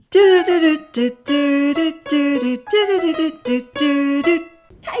Kate,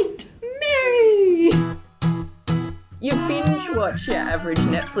 Mary! You binge watch your average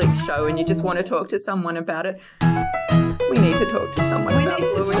Netflix show and you just want to talk to someone about it. We need to talk to someone about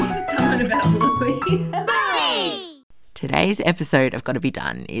Bluey. Today's episode of Gotta Be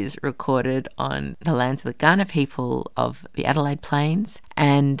Done is recorded on the lands of the Kaurna people of the Adelaide Plains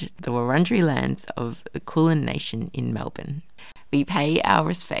and the Wurundjeri lands of the Kulin Nation in Melbourne. We pay our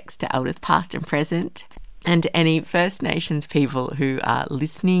respects to elders past and present and to any First Nations people who are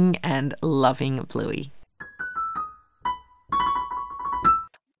listening and loving Bluey.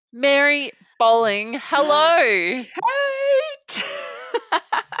 Mary Bowling, hello. Kate!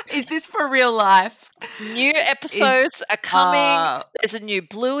 Is this for real life? New episodes are coming. There's a new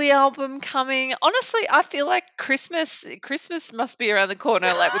Bluey album coming. Honestly, I feel like Christmas must be around the corner,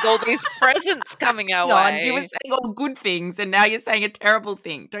 like with all these presents coming our way. You were saying all good things and now you're saying a terrible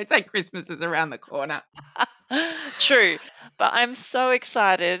thing. Don't say Christmas is around the corner. True. But I'm so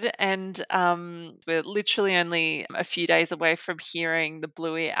excited, and we're literally only a few days away from hearing the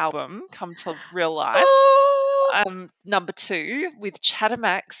Bluey album come to real life. Number 2 with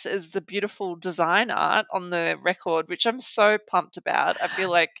Chattermax as the beautiful design art on the record, which I'm so pumped about. I feel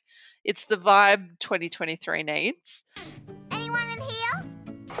like it's the vibe 2023 needs. Anyone in here?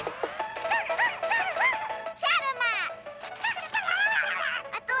 Chattermax!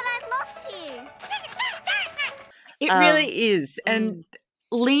 I thought I'd lost you. It really is. And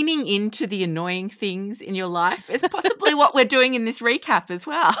leaning into the annoying things in your life is possibly what we're doing in this recap as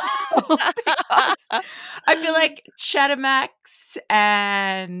well. Because I feel like Chattermax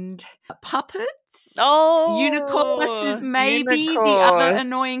and Puppets, Unicorse is maybe the other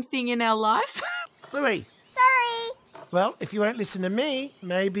annoying thing in our life. Bluey. Sorry. Well, if you won't listen to me,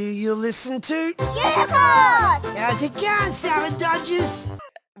 maybe you'll listen to... Unicorse! How's it going, Salad Dodgers?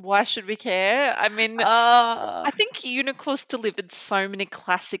 Why should we care? I mean, I think Unicorse delivered so many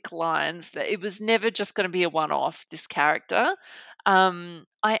classic lines that it was never just going to be a one-off, this character.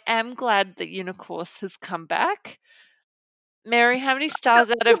 I am glad that Unicorse has come back. Mary, how many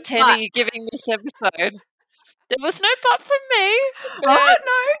stars out of 10 are you giving this episode? There was no but from me. Oh,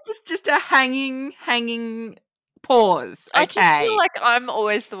 no, just a hanging pause. Okay. I just feel like I'm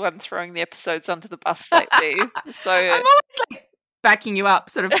always the one throwing the episodes under the bus lately. So I'm always like backing you up,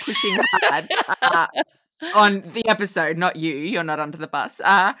 sort of pushing hard on the episode, not you. You're not under the bus.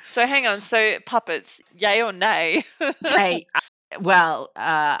 So hang on. So Puppets, yay or nay? Nay. Well,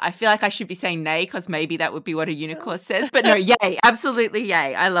 I feel like I should be saying nay because maybe that would be what a Unicorse says. But no, yay. Absolutely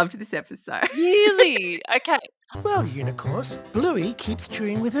yay. I loved this episode. Really? Okay. Well, Unicorse, Bluey keeps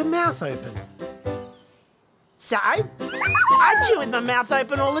chewing with her mouth open. So, I chew with my mouth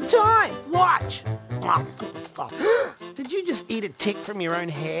open all the time. Watch. Did you just eat a tick from your own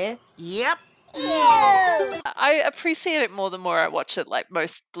hair? Yep. Ew. I appreciate it more the more I watch it, like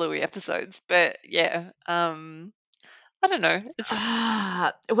most Bluey episodes. But yeah, I don't know. It's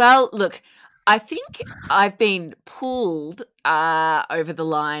Well, look, I think I've been pulled over the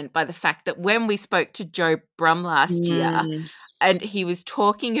line by the fact that when we spoke to Joe Brum last year and he was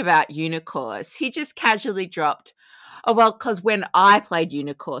talking about Unicorse, he just casually dropped, oh, well, because when I played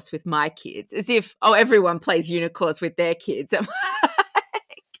Unicorse with my kids, as if, everyone plays Unicorse with their kids. And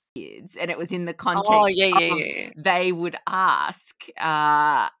it was in the context of they would ask,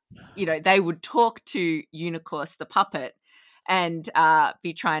 they would talk to Unicorse the puppet and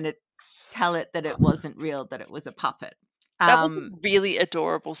be trying to tell it that it wasn't real, that it was a puppet. That was a really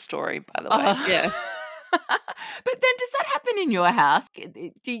adorable story, by the way. Yeah. But then does that happen in your house?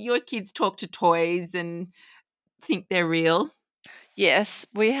 Do your kids talk to toys and think they're real? Yes,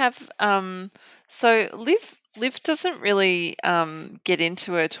 we have. So Liv doesn't really get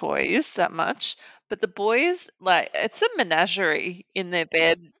into her toys that much, but the boys, like, it's a menagerie in their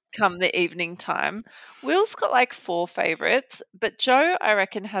bed come the evening time. Will's got like 4 favorites, but Joe, I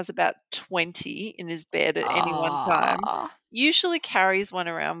reckon, has about 20 in his bed at any one time. Usually carries one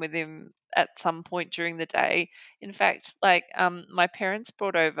around with him at some point during the day. In fact, like my parents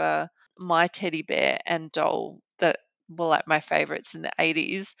brought over my teddy bear and doll that were like my favorites in the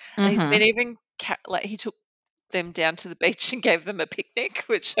 80s, and he's been even he took them down to the beach and gave them a picnic,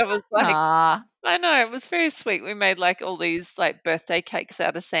 which I was like, I know, it was very sweet. We made like all these like birthday cakes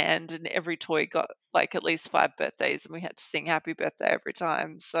out of sand, and every toy got like at least 5 birthdays, and we had to sing happy birthday every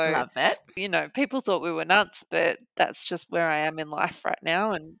time. So love it. People thought we were nuts, but that's just where I am in life right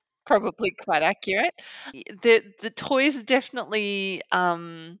now, and probably quite accurate. The toys definitely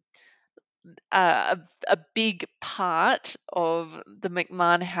a big part of the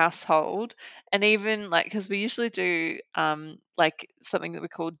McMahon household, and even like because we usually do like something that we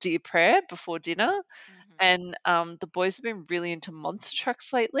call dear prayer before dinner, and the boys have been really into monster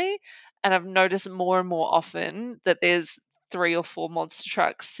trucks lately, and I've noticed more and more often that there's 3 or 4 monster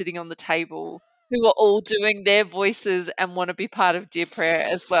trucks sitting on the table who are all doing their voices and want to be part of dear prayer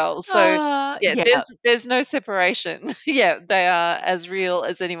as well. So yeah, Yeah. there's no separation. Yeah, they are as real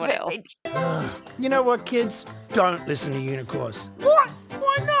as anyone But else. You know what, kids? Don't listen to Unicorns. What?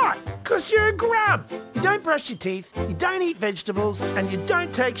 Why not? Because you're a grub. You don't brush your teeth, you don't eat vegetables, and you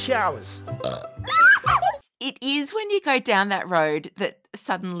don't take showers. It is when you go down that road that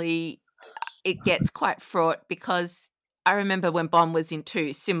suddenly it gets quite fraught, because I remember when Bon was in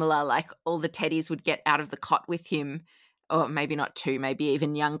 2, similar, like all the teddies would get out of the cot with him, or maybe not 2, maybe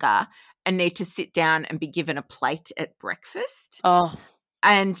even younger, and need to sit down and be given a plate at breakfast. Oh,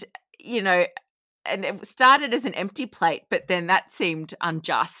 And, you know, and it started as an empty plate, but then that seemed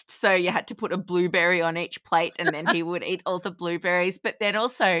unjust. So you had to put a blueberry on each plate and then he would eat all the blueberries. But then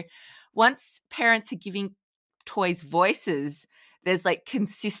also, once parents are giving toys voices, there's like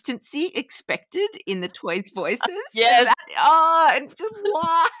consistency expected in the toys' voices. Yes. And just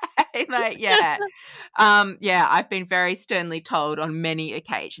why? Like, yeah. Yeah, I've been very sternly told on many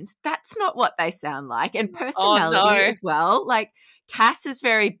occasions that's not what they sound like. And personality as well. Like, Cass is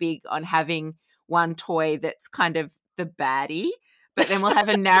very big on having one toy that's kind of the baddie, but then we'll have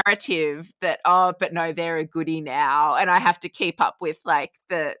a narrative that, oh, but no, they're a goodie now. And I have to keep up with like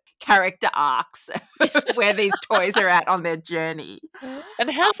the character arcs where these toys are at on their journey. And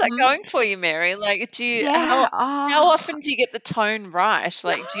how's that going for you, Mary? Like, do you how often do you get the tone right?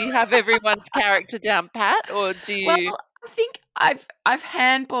 Like, do you have everyone's character down pat, or do you? Well, I think I've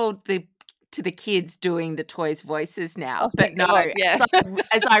handballed to the kids doing the toys' voices now. Oh, but thank no, God, yeah.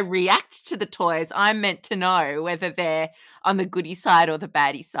 as I react to the toys, I'm meant to know whether they're on the goodie side or the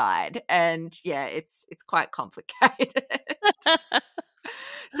baddie side. And yeah, it's quite complicated.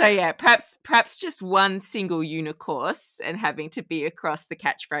 So yeah, perhaps just one single unicourse and having to be across the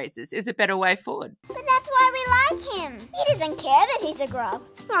catchphrases is a better way forward. But that's why we like him. He doesn't care that he's a grub.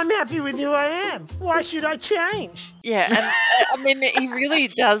 I'm happy with who I am. Why should I change? Yeah, and I mean, he really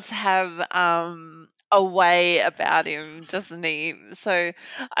does have a way about him, doesn't he? So,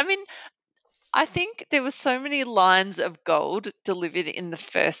 I mean, I think there were so many lines of gold delivered in the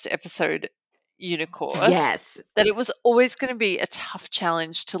first episode, Unicourse, Yes. that it was always going to be a tough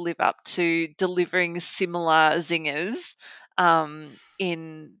challenge to live up to delivering similar zingers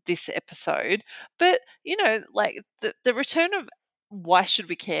in this episode. But, you know, like the return of Why Should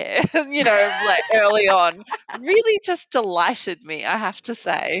We Care, you know, like early on, really just delighted me, I have to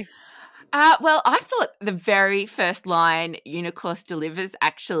say. Well, I thought the very first line Unicourse delivers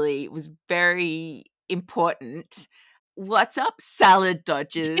actually was very important. What's up, salad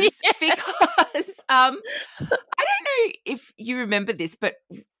dodgers? Yeah. Because I don't know if you remember this, but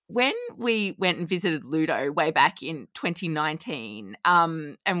when we went and visited Ludo way back in 2019,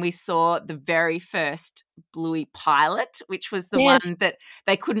 and we saw the very first Bluey pilot, which was the Yes. one that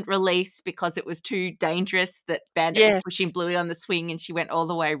they couldn't release because it was too dangerous, that Bandit was Yes. pushing Bluey on the swing and she went all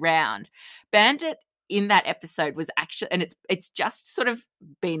the way round. Bandit in that episode was actually, and it's just sort of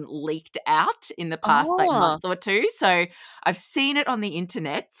been leaked out in the past like month or two. So I've seen it on the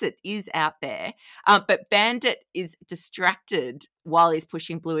internet. So it is out there. But Bandit is distracted while he's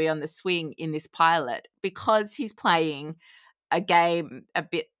pushing Bluey on the swing in this pilot because he's playing a game, a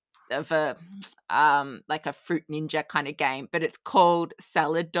bit of a like a Fruit Ninja kind of game, but it's called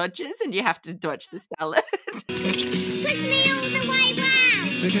Salad Dodgers, and you have to dodge the salad. Push me all the way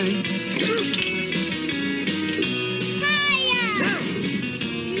round. Okay.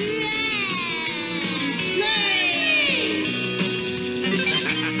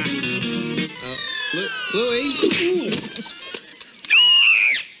 Bluey. Again!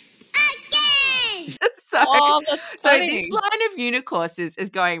 So, That's so funny. this line of Unicourse is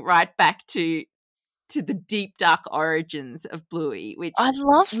going right back to the deep, dark origins of Bluey, which I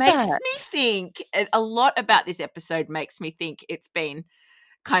love makes that. me think a lot about this episode. Makes me think it's been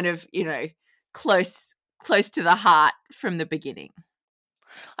kind of, you know, close to the heart from the beginning.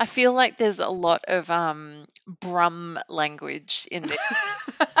 I feel like there's a lot of Brum language in this.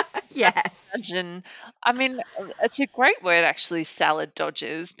 Yes. Imagine, I mean, it's a great word actually, salad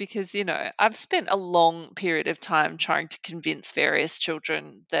dodgers, because, you know, I've spent a long period of time trying to convince various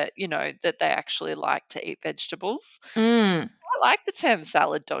children that, you know, that they actually like to eat vegetables. Mm. I like the term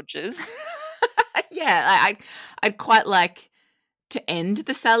salad dodgers. Yeah, I'd quite like to end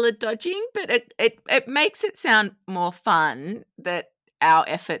the salad dodging, but it makes it sound more fun that our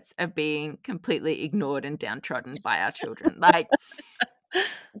efforts are being completely ignored and downtrodden by our children. Like,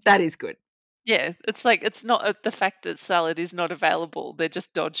 that is good. Yeah, it's like it's not the fact that salad is not available. They're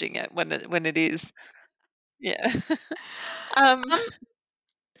just dodging it when it is. Yeah. um,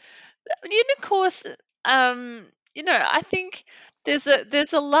 Um, of course, I think there's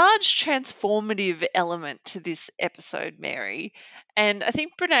a large transformative element to this episode, Mary, and I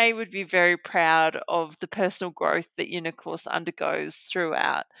think Brene would be very proud of the personal growth that Unicourse undergoes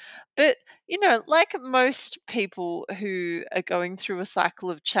throughout. But like most people who are going through a cycle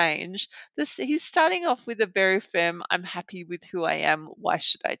of change, he's starting off with a very firm, "I'm happy with who I am. Why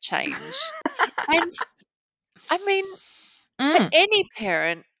should I change?" And I mean, for mm. any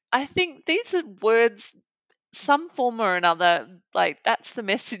parent, I think these are words, some form or another, like that's the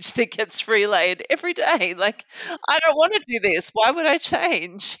message that gets relayed every day. Like, I don't want to do this. Why would I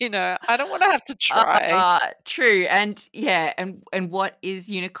change? I don't want to have to try. True. And yeah, and what is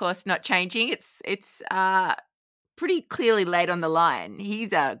Unicourse not changing? It's pretty clearly laid on the line.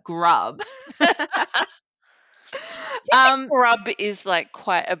 He's a grub. Grub is like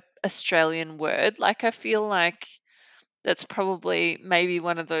quite a Australian word. Like, I feel like that's probably maybe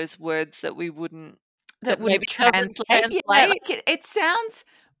one of those words that we wouldn't that wouldn't doesn't translate. Yeah, like it sounds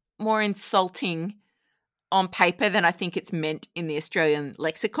more insulting on paper than I think it's meant in the Australian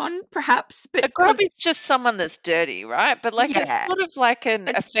lexicon, perhaps. But a grub is just someone that's dirty, right? But like, it's Yeah. sort of like an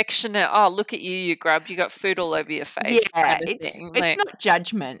affectionate, "Oh, look at you, you grub, you got food all over your face," yeah, kind of it's thing. it's not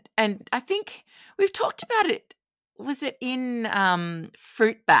judgment. And I think we've talked about it. Was it in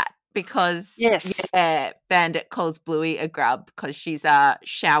Fruit Bat? Because Yes. Bandit calls Bluey a grub because she's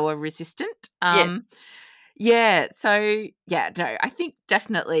shower resistant. Yes. Yeah. So yeah, no, I think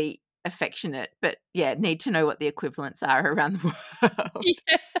definitely affectionate, but yeah, need to know what the equivalents are around the world.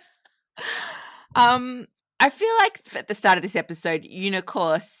 Yeah. I feel like at the start of this episode,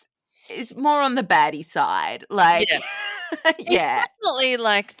 Unicourse is more on the baddie side. Like, He's definitely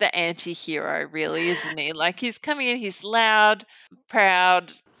like the anti-hero, really, isn't he? Like, he's coming in, he's loud,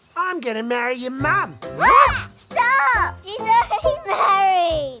 proud. I'm going to marry your mum. What? Stop! She's already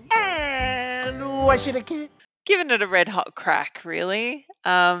married. And why should I care? Giving it a red hot crack, really,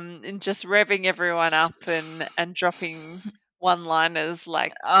 and just revving everyone up and dropping one-liners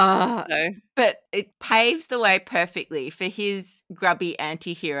like, But it paves the way perfectly for his grubby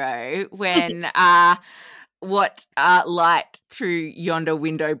anti-hero when what light through yonder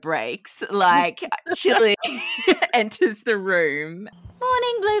window breaks, like Chili enters the room.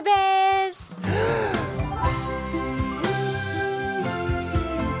 Morning, Blue Bears.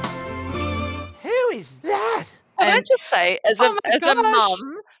 Who is that? Can I just say, as a gosh.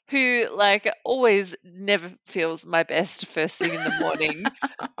 mum who like always never feels my best first thing in the morning,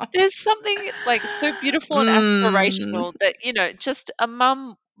 there's something like so beautiful and aspirational that, just a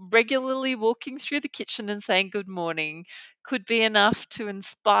mum regularly walking through the kitchen and saying good morning could be enough to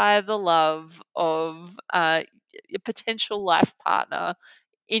inspire the love of your potential life partner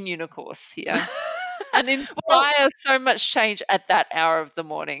in Unicourse here and inspire so much change at that hour of the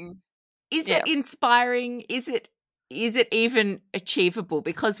morning. Is it inspiring? Is it even achievable?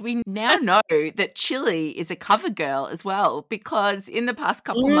 Because we now know that Chili is a cover girl as well, because in the past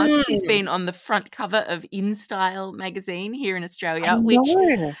couple of months she's been on the front cover of InStyle magazine here in Australia,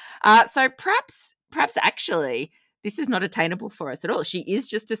 so perhaps actually this is not attainable for us at all. She is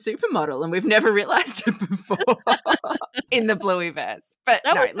just a supermodel and we've never realised it before in the Blueyverse. But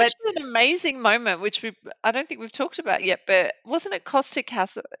that was actually an amazing moment, which I don't think we've talked about yet, but wasn't it Costa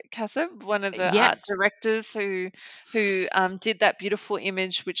Kasab, one of the art directors who did that beautiful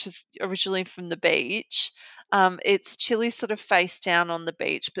image, which is originally from the beach? It's Chili sort of face down on the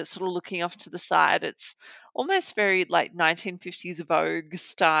beach, but sort of looking off to the side. It's almost very like 1950s Vogue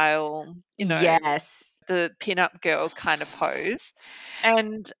style, Yes. The pin-up girl kind of pose.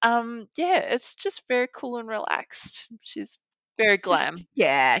 And it's just very cool and relaxed. She's very glam.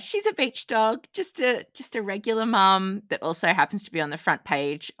 She's a beach dog, just a regular mum that also happens to be on the front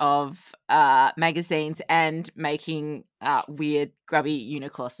page of magazines and making weird grubby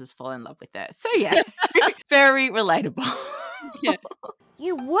Unicourses fall in love with her. So yeah, very relatable. Yeah.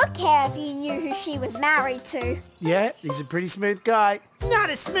 You would care if you knew who she was married to. Yeah, he's a pretty smooth guy.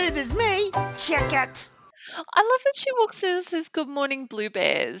 Not as smooth as me. Check it. I love that she walks in and says, "Good morning, Blue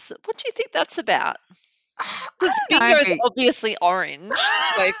Bears." What do you think that's about? Because Bingo's obviously orange.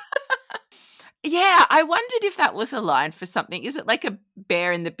 Like, yeah, I wondered if that was a line for something. Is it like a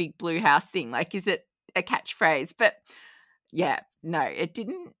bear in the big blue house thing? Like, is it a catchphrase? But yeah, no, it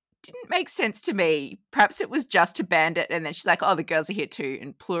didn't make sense to me. Perhaps it was just to Bandit and then she's like, "Oh, the girls are here too,"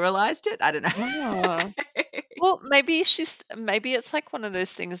 and pluralized it. I don't know. Well, maybe maybe it's like one of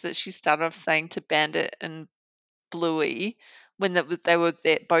those things that she started off saying to Bandit and Bluey when they were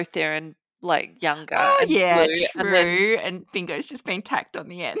both there and like younger Oh, and yeah, Blue, and then true. And Bingo's just been tacked on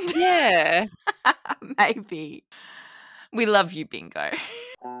the end. yeah. Maybe. We love you, Bingo.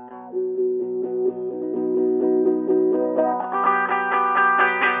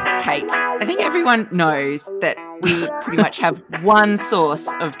 Kate, I think everyone knows that we pretty much have one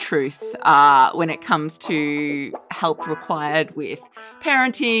source of truth when it comes to help required with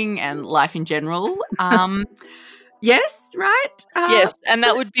parenting and life in general. Yes, right? Yes, and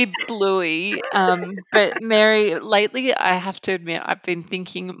that would be Bluey. But Mary, lately I have to admit I've been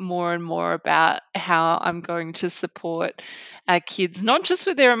thinking more and more about how I'm going to support our kids, not just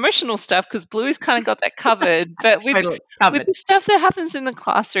with their emotional stuff, because Bluey's kind of got that covered, but with Totally covered. the stuff that happens in the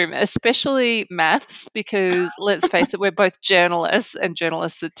classroom, especially maths, because let's face it, we're both journalists, and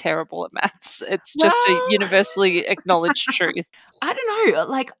journalists are terrible at maths. It's just a Well, universally acknowledged truth. I don't know.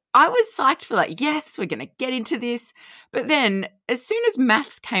 Like, I was psyched for like, yes, we're going to get into this. But then as soon as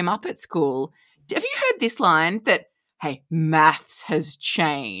maths came up at school, have you heard this line that, hey, maths has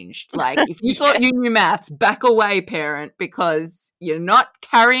changed? Like, if you thought you knew maths, back away, parent, because you're not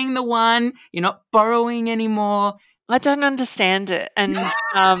carrying the one, you're not borrowing anymore. I don't understand it. And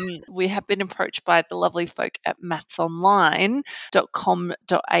we have been approached by the lovely folk at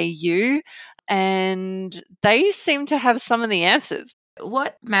mathsonline.com.au, and they seem to have some of the answers.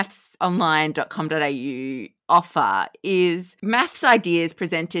 What mathsonline.com.au offer is maths ideas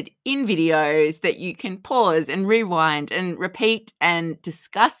presented in videos that you can pause and rewind and repeat and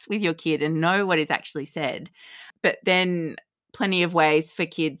discuss with your kid and know what is actually said. But then plenty of ways for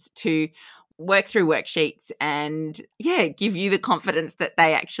kids to work through worksheets and, give you the confidence that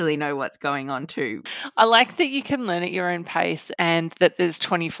they actually know what's going on too. I like that you can learn at your own pace and that there's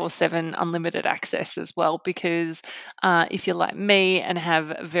 24/7 unlimited access as well, because if you're like me and have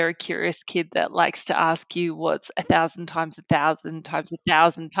a very curious kid that likes to ask you what's 1,000 times 1,000 times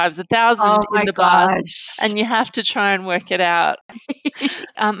 1,000 times 1,000 in the bar, and you have to try and work it out.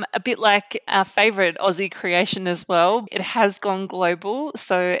 A bit like our favourite Aussie creation as well, it has gone global.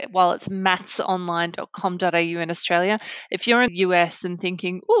 So while it's mathsonline.com.au in Australia, if you're in the US and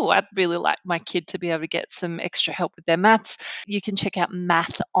thinking, oh, I'd really like my kid to be able to get some extra help with their maths, you can check out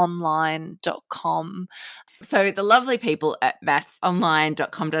mathonline.com. So the lovely people at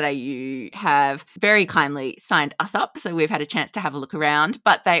mathsonline.com.au have very kindly signed us up, so we've had a chance to have a look around,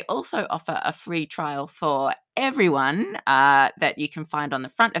 but they also offer a free trial for everyone that you can find on the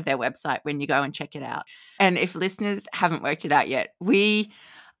front of their website when you go and check it out. And if listeners haven't worked it out yet, we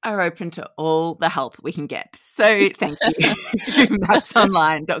are open to all the help we can get. So thank you,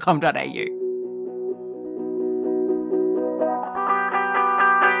 mathsonline.com.au.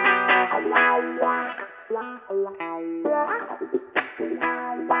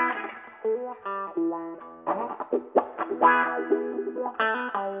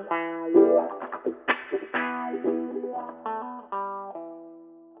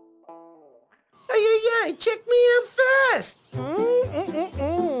 Hey, check me out first.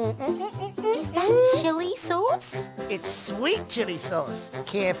 Is that chili sauce? It's sweet chili sauce.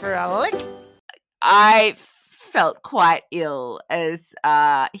 Care for a lick? I felt quite ill as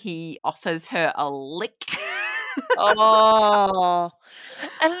he offers her a lick. Oh,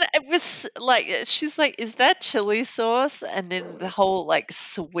 and it was like, she's like, is that chili sauce? And then the whole like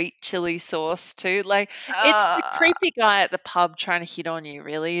sweet chili sauce too. Like, it's the creepy guy at the pub trying to hit on you,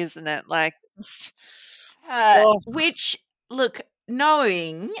 really, isn't it? Like, which, look,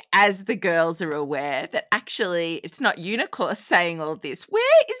 knowing as the girls are aware that actually it's not Unicorse saying all this,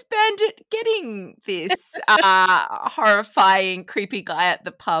 where is Bandit getting this horrifying creepy guy at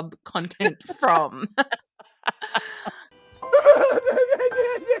the pub content from?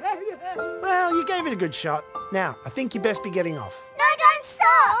 Well, you gave it a good shot. Now, I think you best be getting off. No, don't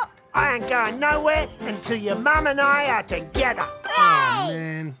stop! I ain't going nowhere until your mum and I are together. Oh,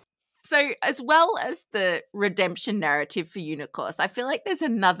 man. So as well as the redemption narrative for Unicorse, I feel like there's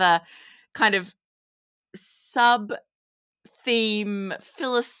another kind of sub-theme,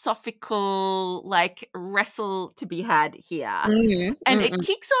 philosophical, like, wrestle to be had here. Mm-hmm. And it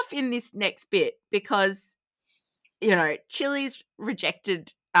kicks off in this next bit because, Chili's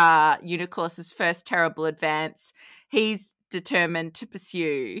rejected Unicorse's first terrible advance. He's determined to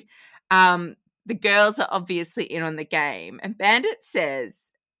pursue. The girls are obviously in on the game. And Bandit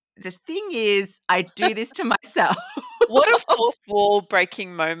says, the thing is, I do this to myself. What a fourth wall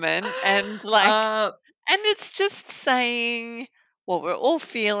breaking moment. And like, and it's just saying what we're all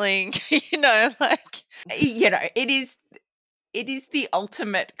feeling, it is the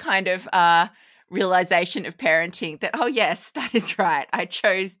ultimate kind of realization of parenting that, oh, yes, that is right. I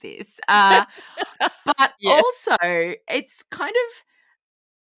chose this. But Yeah. also it's kind of,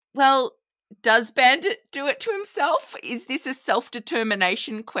 well, does Bandit do it to himself? Is this a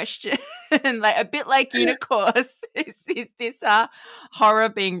self-determination question? Like a bit like Unicorse, is this horror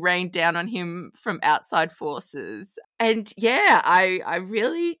being rained down on him from outside forces? And yeah, I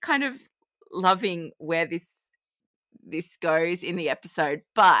really kind of loving where this goes in the episode,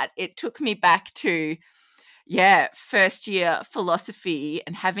 but it took me back to first year philosophy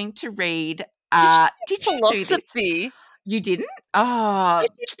and having to read. Did you do this? Philosophy. You didn't? Oh, You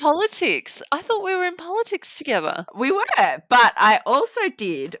did politics. I thought we were in politics together. we were, but I also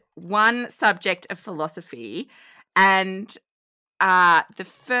did one subject of philosophy, and the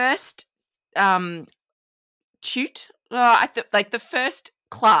first the first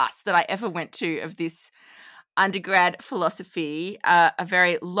class that I ever went to of this undergrad philosophy, a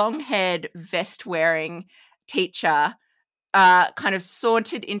very long-haired, vest-wearing teacher kind of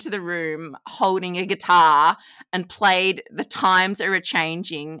sauntered into the room holding a guitar and played The Times Are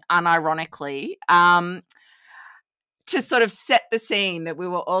A-Changing unironically, to sort of set the scene that we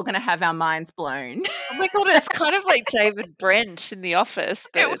were all going to have our minds blown. Oh my God, it's kind of like David Brent in The Office,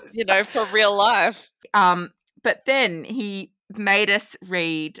 but, was for real life. But then he made us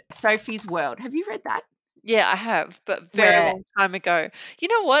read Sophie's World. Have you read that? Yeah, I have, but very Where- long time ago. You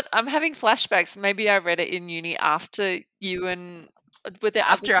know what? I'm having flashbacks. Maybe I read it in uni after you and were there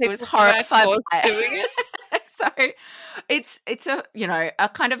After other I was people from our horrified course by doing it? So it's a a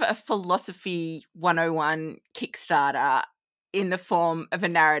kind of a philosophy 101 Kickstarter in the form of a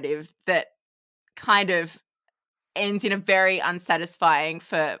narrative that kind of ends in a very unsatisfying,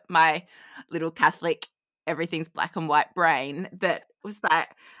 for my little Catholic everything's black and white brain, that was like,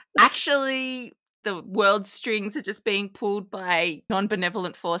 actually the world's strings are just being pulled by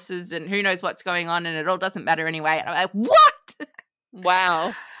non-benevolent forces and who knows what's going on and it all doesn't matter anyway. And I'm like, what?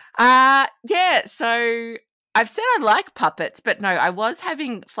 Wow. So I've said I like puppets, but no, I was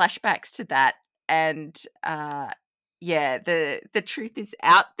having flashbacks to that, and the truth is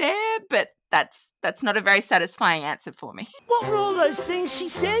out there, but that's not a very satisfying answer for me. What were all those things she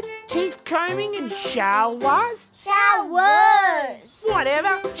said? Teeth combing and showers? Showers.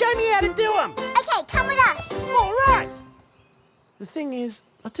 Whatever. Show me how to do them. Okay, come with us. All right. The thing is,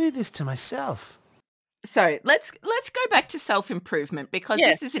 I do this to myself. So let's go back to self-improvement, because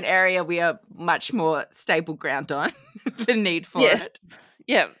Yes. this is an area we are much more stable ground on, the need for Yes. it.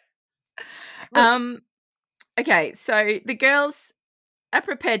 Yeah. Okay, so the girls are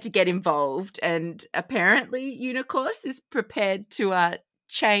prepared to get involved, and apparently Unicorse is prepared to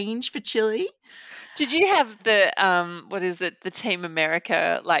change for Chili. Did you have the what is it, the Team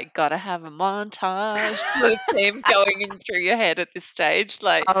America, like, gotta have a montage sort of theme going in through your head at this stage?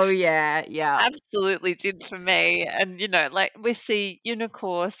 Like, Oh yeah. absolutely did for me. And like, we see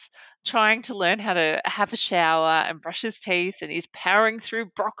Unicorse trying to learn how to have a shower and brush his teeth, and he's powering through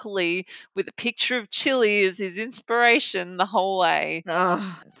broccoli with a picture of Chili as his inspiration the whole way.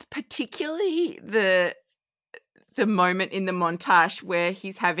 Particularly the moment in the montage where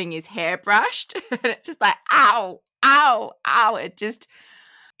he's having his hair brushed and it's just like, ow, ow, ow. It just,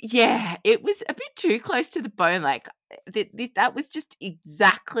 it was a bit too close to the bone. Like that was just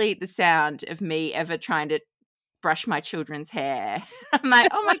exactly the sound of me ever trying to brush my children's hair. I'm like,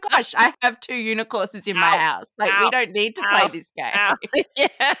 oh my gosh, I have 2 Unicorses in my house. Like, we don't need to play this game. Ow.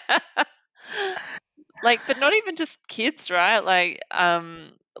 Yeah. Like, but not even just kids, right?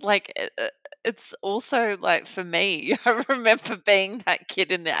 It's also, like, for me, I remember being that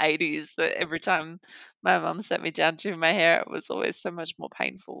kid in the 80s that every time my mum sent me down to do my hair, it was always so much more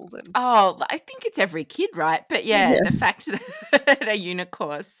painful than. Oh, I think it's every kid, right? But the fact that a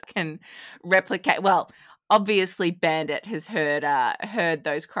Unicorse can replicate, well, obviously Bandit has heard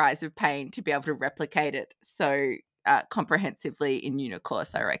those cries of pain to be able to replicate it so comprehensively in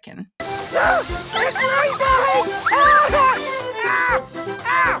Unicorse, I reckon.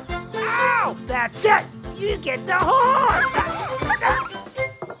 Ow! That's it! You get the horn!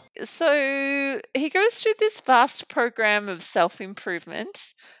 So he goes through this vast program of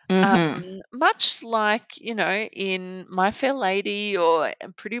self-improvement, much like, in My Fair Lady or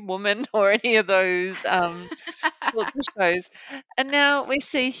Pretty Woman or any of those sorts of shows. And now we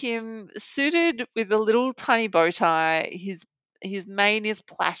see him suited with a little tiny bow tie. His mane is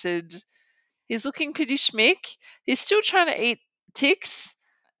plaited. He's looking pretty schmick. He's still trying to eat ticks,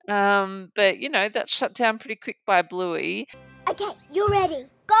 but, that's shut down pretty quick by Bluey. Okay, you're ready.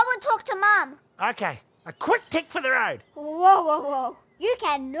 Go and talk to Mum. Okay, a quick tick for the road. Whoa. You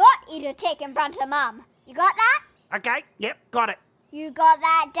cannot eat a tick in front of Mum. You got that? Okay, yep, got it. You got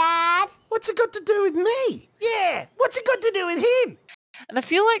that, Dad? What's it got to do with me? Yeah, what's it got to do with him? And I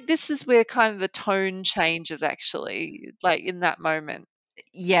feel like this is where kind of the tone changes actually, like in that moment.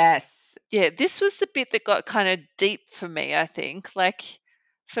 Yes. Yeah, this was the bit that got kind of deep for me, I think. Like,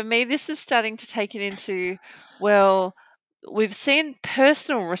 for me, this is starting to take it into, well, we've seen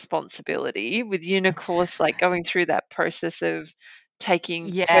personal responsibility with Unicourse, like going through that process of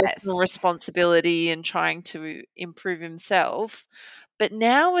taking personal Yes. responsibility and trying to improve himself. But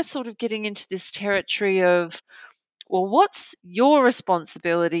now we're sort of getting into this territory of, well, what's your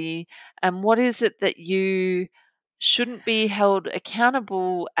responsibility and what is it that you shouldn't be held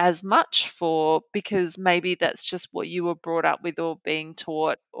accountable as much for because maybe that's just what you were brought up with or being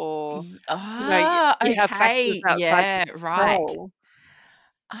taught or you have factors Okay. outside of Yeah, your right. control.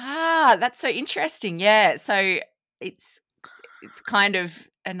 That's so interesting. Yeah. So it's kind of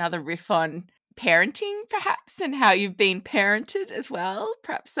another riff on parenting, perhaps, and how you've been parented as well,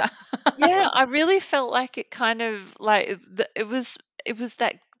 perhaps. Yeah, I really felt like it kind of like it was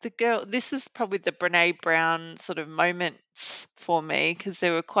that the girl. This is probably the Brene Brown sort of moments for me because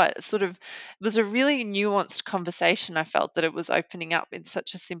they were quite sort of. It was a really nuanced conversation. I felt that it was opening up in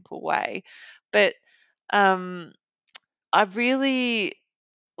such a simple way, but um, I really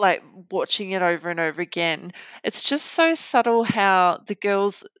like watching it over and over again. It's just so subtle how the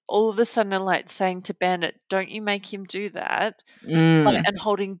girls all of a sudden are like saying to Bandit, "Don't you make him do that." Like, Mm, and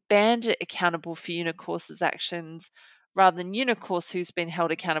holding Bandit accountable for Unicourse's actions rather than Unicourse who's been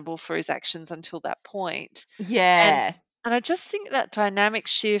held accountable for his actions until that point. And yeah. and I just think that dynamic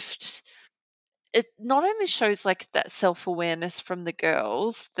shift, it not only shows like that self-awareness from the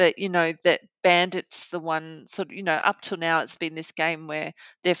girls that, that Bandit's the one sort of, up till now it's been this game where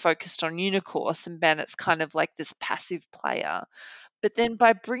they're focused on Unicourse and Bandit's kind of like this passive player. But then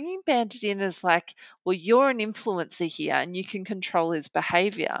by bringing Bandit in as like, well, you're an influencer here and you can control his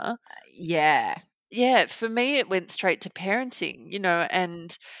behavior. Yeah. Yeah, for me, it went straight to parenting,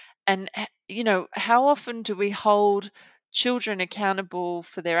 how often do we hold children accountable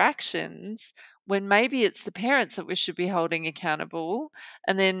for their actions when maybe it's the parents that we should be holding accountable?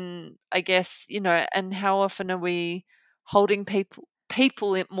 And then I guess, and how often are we holding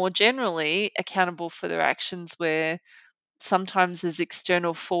more generally accountable for their actions where sometimes there's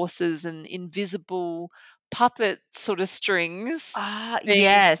external forces and invisible puppet sort of strings being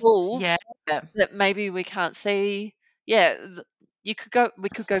Yes. pulled Yeah. that maybe we can't see. Yeah, we could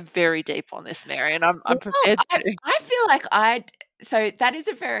go very deep on this, Mary, and I'm Well, prepared I to. I feel like so that is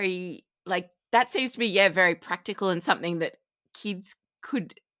a very, like, that seems to be, yeah, very practical and something that kids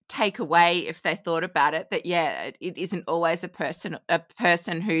could take away if they thought about it, that, yeah, it isn't always a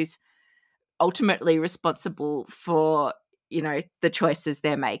person who's ultimately responsible for, the choices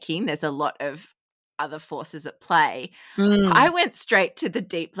they're making. There's a lot of other forces at play. I Mm. went straight to the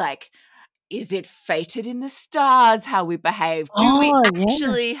deep, like, is it fated in the stars how we behave? Do we Oh, yeah.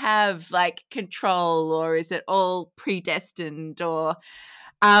 actually have, like, control, or is it all predestined? Or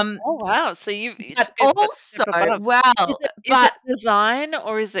um Oh, wow. So you but took it a also, step above. well, Is it but design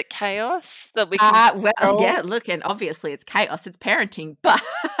or is it chaos that we can well, control? yeah, look, and obviously it's chaos, it's parenting, but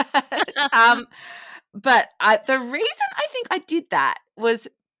um the reason I think I did that was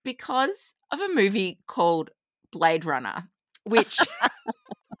because of a movie called Blade Runner, which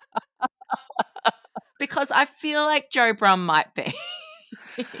because I feel like Joe Brumm might be.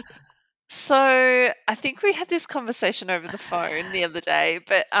 So I think we had this conversation over the phone the other day,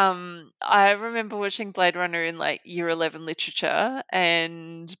 but I remember watching Blade Runner in like year 11 literature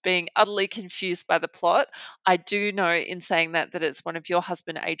and being utterly confused by the plot. I do know in saying that it's one of your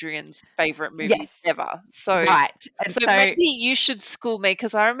husband Adrian's favorite movies Yes, ever. So right. And so so maybe you should school me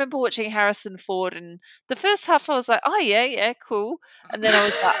because I remember watching Harrison Ford and the first half I was like, oh yeah, yeah, cool. And then I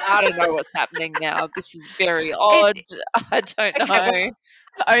was like, I don't know what's happening now. This is very odd. it I don't okay, well, know.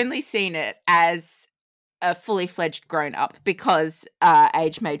 I've only seen it as a fully fledged grown up because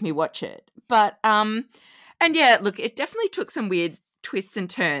age made me watch it. But and yeah, look, it definitely took some weird twists and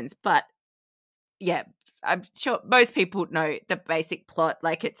turns, but yeah, I'm sure most people know the basic plot.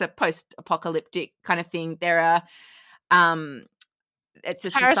 Like, it's a post-apocalyptic kind of thing. There are it's a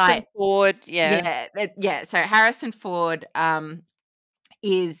Harrison society. Ford, yeah. Yeah. So Harrison Ford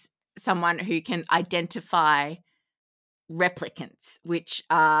is someone who can identify replicants, which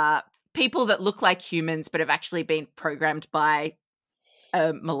are people that look like humans but have actually been programmed by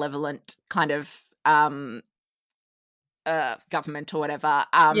a malevolent kind of government or whatever.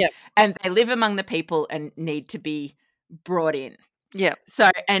 Yep, And they live among the people and need to be brought in. yep.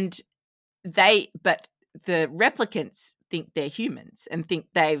 So, but the replicants think they're humans and think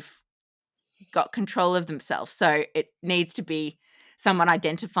they've got control of themselves. So it needs to be someone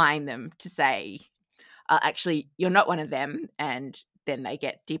identifying them to say, actually, you're not one of them, and then they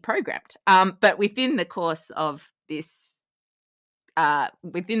get deprogrammed. But within the course of this,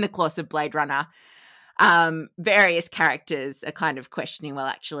 within the course of Blade Runner, various characters are kind of questioning, well,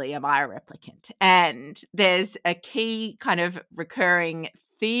 actually, am I a replicant? And there's a key kind of recurring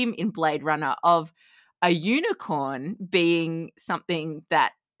theme in Blade Runner of a unicorn being something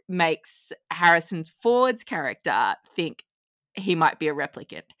that makes Harrison Ford's character think he might be a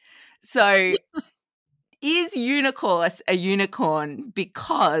replicant. So is Unicorse a unicorn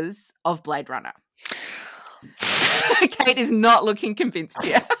because of Blade Runner? Kate is not looking convinced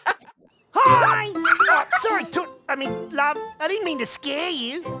here. Hi! Oh, sorry, love, I didn't mean to scare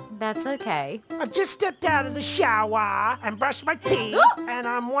you. That's okay. I've just stepped out of the shower and brushed my teeth, and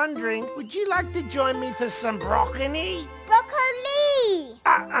I'm wondering, would you like to join me for some broccoli?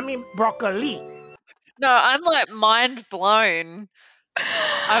 Broccoli. No, I'm like mind blown.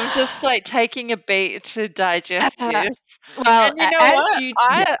 I'm just like taking a beat to digest this. Well, And you know as what? you-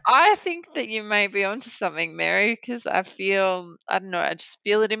 I think that you may be onto something, Mary, because I don't know, I just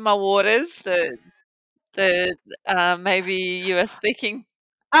feel it in my waters that maybe you are speaking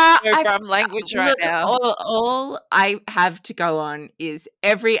program language right Look, now. all I have to go on is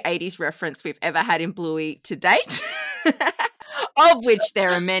every 80s reference we've ever had in Bluey to date, of which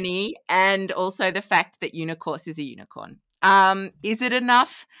there are many, and also the fact that Unicorse is a unicorn. Is it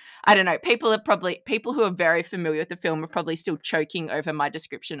enough? I don't know. People who are very familiar with the film are probably still choking over my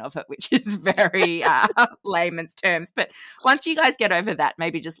description of it, which is very layman's terms. But once you guys get over that,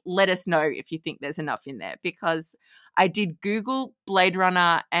 maybe just let us know if you think there's enough in there, because I did Google Blade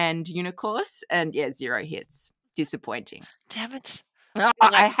Runner and Unicorse, and yeah, 0 hits. Disappointing. Damn it.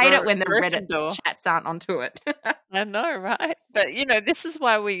 I hate it when the Gryffindor. Reddit chats aren't onto it. I know, right? But this is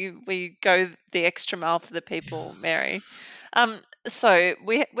why we go the extra mile for the people, Mary. So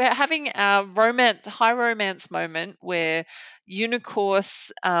we're having our high romance moment where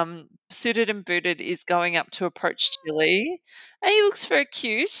Unicorse, suited and booted, is going up to approach Chili, and he looks very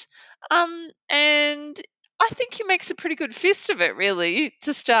cute. And I think he makes a pretty good fist of it, really,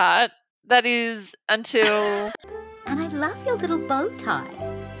 to start. That is until. And I love your little bow tie.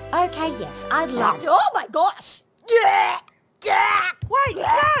 Okay, yes, I'd love to. Oh my gosh! Yeah! Wait,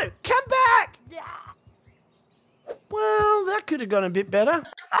 no! Come back! Well, that could have gone a bit better.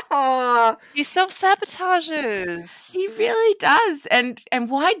 Oh, He self-sabotages. he really does. And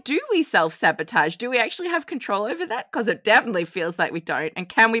why do we self-sabotage? Do we actually have control over that? Because it definitely feels like we don't. And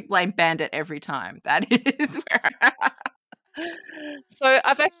can we blame Bandit every time? That is where... So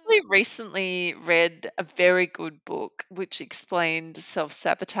I've actually recently read a very good book which explained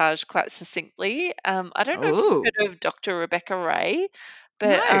self-sabotage quite succinctly. I don't know if Ooh. you've heard of Dr. Rebecca Ray,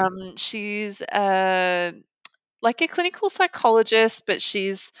 but No. she's like a clinical psychologist, but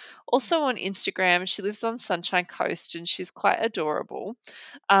she's also on Instagram. She lives on Sunshine Coast and she's quite adorable.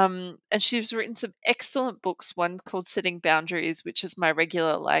 And she's written some excellent books, one called Setting Boundaries, which is my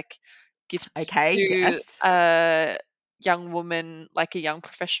regular gift Okay, to yes. a young woman, like a young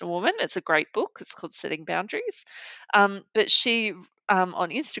professional woman. It's a great book. It's called Setting Boundaries. But she on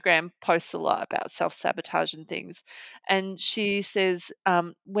Instagram posts a lot about self-sabotage and things. And she says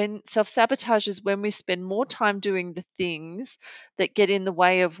when self-sabotage is when we spend more time doing the things that get in the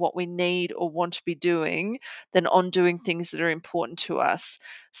way of what we need or want to be doing than on doing things that are important to us.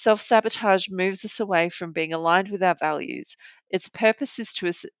 Self-sabotage moves us away from being aligned with our values. Its purpose is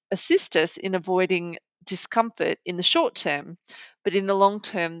to assist us in avoiding discomfort in the short term, but in the long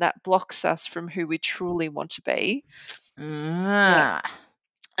term, that blocks us from who we truly want to be. Ah.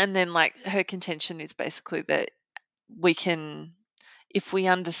 And then, her contention is basically that we can, if we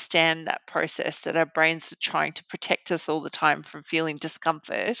understand that process, that our brains are trying to protect us all the time from feeling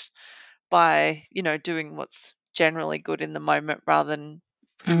discomfort by, doing what's generally good in the moment rather than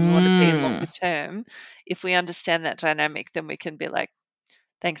who we want to be in longer term. If we understand that dynamic, then we can be like,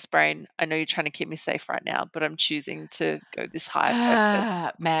 thanks, brain. I know you're trying to keep me safe right now, but I'm choosing to go this higher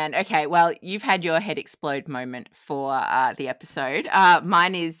purpose. Man, okay. Well, you've had your head explode moment for the episode.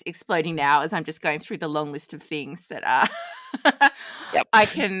 Mine is exploding now as I'm just going through the long list of things that Yep. I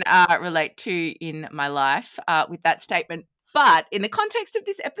can relate to in my life with that statement. But in the context of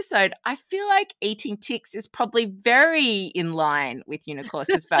this episode, I feel like eating ticks is probably very in line with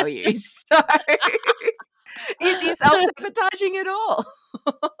Unicorse's values. So is he self-sabotaging at all?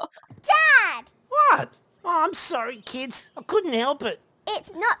 Dad! What? Oh, I'm sorry, kids. I couldn't help it.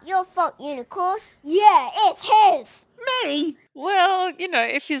 It's not your fault, Unicorse. Yeah, it's his. Me? Well,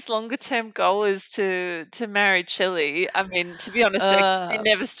 if his longer term goal is to marry Chili, I mean, to be honest, he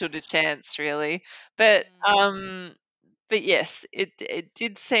never stood a chance, really. But but yes, it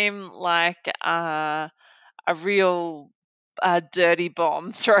did seem like a real dirty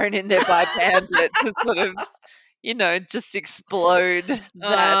bomb thrown in there by Bandit to sort of, just explode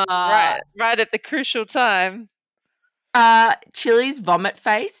that Uh, right at the crucial time. Chili's vomit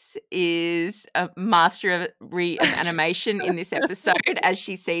face is a master of animation in this episode as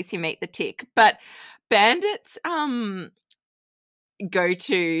she sees him eat the tick. But Bandit's go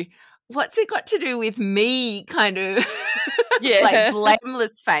to what's it got to do with me kind of Yeah.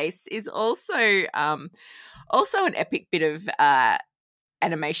 blameless face is also an epic bit of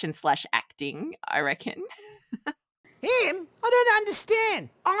animation / acting, I reckon. Him? I don't understand.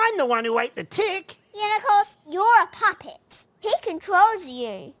 I'm the one who ate the tick. Unicorns, you're a puppet. He controls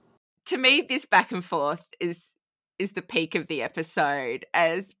you. To me, this back and forth is the peak of the episode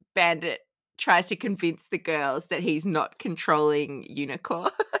as Bandit tries to convince the girls that he's not controlling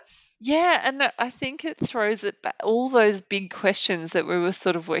Unicorns. Yeah, and I think it throws it back, all those big questions that we were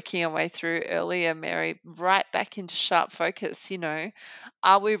sort of working our way through earlier, Mary, right back into sharp focus.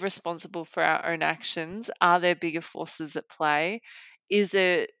 Are we responsible for our own actions? Are there bigger forces at play? Is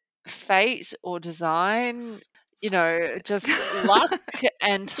it fate or design? Just luck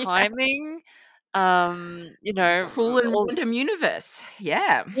and timing. Cruel and random universe.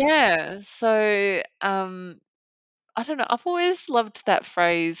 Yeah. Yeah. So, I don't know. I've always loved that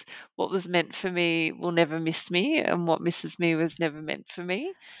phrase, what was meant for me will never miss me, and what misses me was never meant for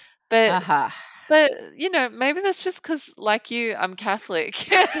me. But Uh-huh. but maybe that's just because, like you, I'm Catholic,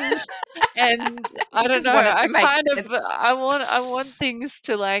 and I don't Just know. want it to I make kind of sense. I want things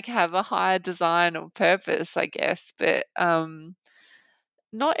to like have a higher design or purpose, I guess. But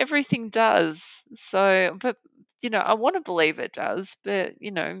not everything does. So, but I want to believe it does. But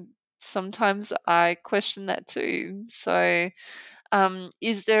sometimes I question that too. So,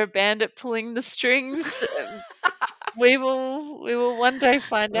 is there a bandit pulling the strings? We will one day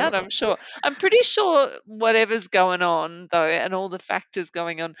find out, I'm sure. I'm pretty sure whatever's going on though, and all the factors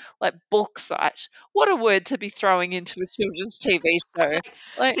going on, like bauxite. What a word to be throwing into a children's TV show.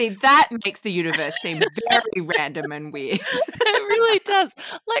 Like, See, that makes the universe seem very random and weird. it really does.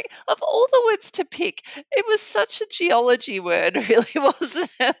 Like, of all the words to pick, it was such a geology word, really, wasn't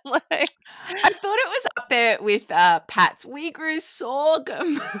it? Like, I thought it was up there with Pat's "We grew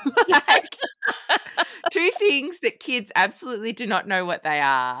sorghum." Like, two things that kids absolutely do not know what they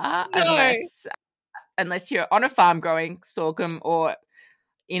are no. unless you're on a farm growing sorghum or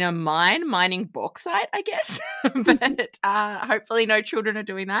in a mine mining bauxite, I guess. But hopefully no children are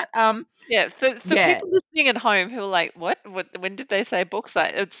doing that. Yeah, for Yeah. people listening at home who are like, what? When did they say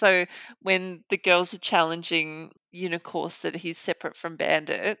bauxite? And so when the girls are challenging Unicorse that he's separate from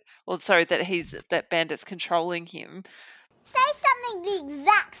Bandit, or sorry, that Bandit's controlling him. Say something the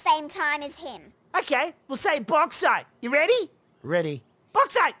exact same time as him. Okay, we'll say bauxite. You ready? Ready.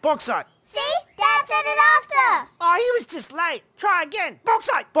 Bauxite, bauxite. See? Dad said it after. Oh, he was just late. Try again.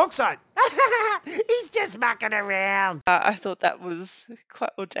 Bauxite, bauxite. He's just mucking around. I thought that was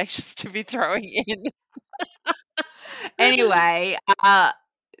quite audacious to be throwing in. Anyway,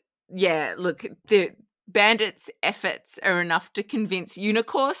 yeah, look, the Bandit's efforts are enough to convince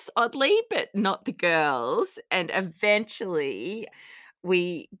Unicorse, oddly, but not the girls. And eventually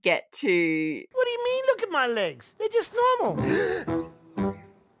we get to... What do you mean, look at my legs? They're just normal.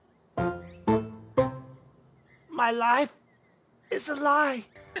 My life is a lie.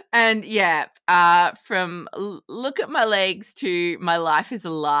 And yeah, from look at my legs to my life is a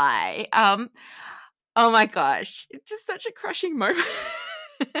lie. Oh my gosh, it's just such a crushing moment.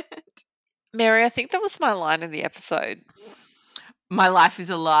 Mary, I think that was my line in the episode. My life is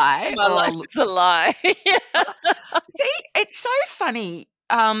a lie. My life is a lie. Yeah. See, it's so funny.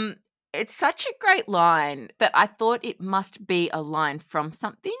 It's such a great line that I thought it must be a line from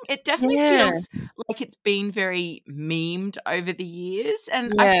something. It definitely feels like it's been very memed over the years.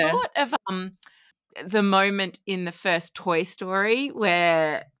 And I thought of the moment in the first Toy Story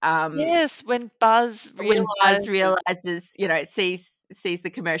where yes, when Buzz realizes, sees the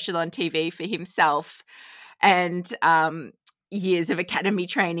commercial on TV for himself and years of academy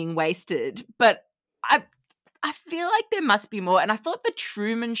training wasted. But I feel like there must be more. And I thought the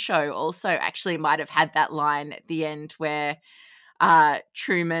Truman Show also actually might have had that line at the end where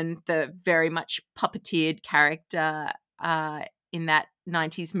Truman, the very much puppeteered character in that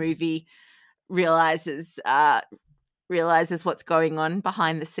 90s movie, realizes what's going on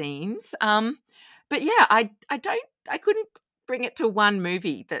behind the scenes. But yeah, I couldn't bring it to one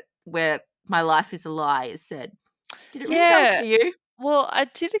movie where my life is a lie is said. Did it ring bells for you? Well, I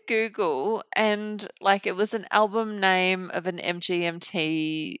did a Google and like it was an album name of an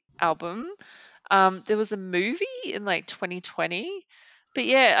MGMT album. There was a movie in like 2020, but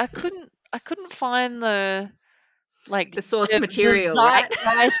yeah, I couldn't find the like The source the material, right?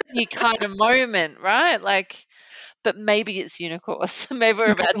 zeitgeisty kind of moment, right? Like, but maybe it's Unicourse. Maybe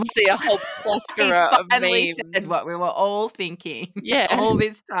we're about to see a whole He's plethora of finally memes. said what we were all thinking Yeah. all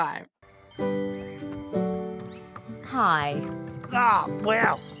this time. Hi. Oh,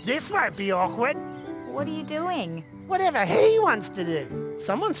 well, this won't be awkward. What are you doing? Whatever he wants to do.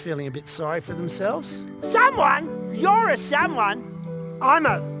 Someone's feeling a bit sorry for themselves. Someone? You're a someone. I'm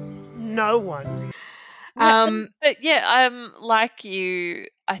a no one. But yeah, like you,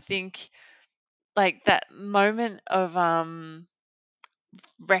 I think like that moment of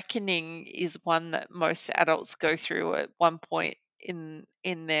reckoning is one that most adults go through at one point in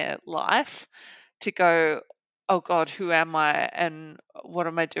their life, to go, oh God, who am I, and what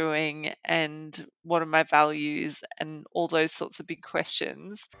am I doing, and what are my values, and all those sorts of big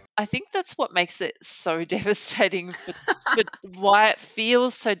questions. I think that's what makes it so devastating for why it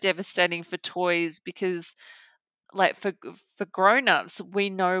feels so devastating for toys, because like for grown-ups, we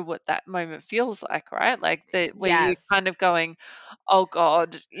know what that moment feels like, right? Like that, where you're Yes. kind of going, oh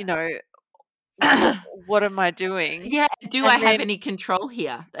God, what am I doing? Yeah. Do And I have then any control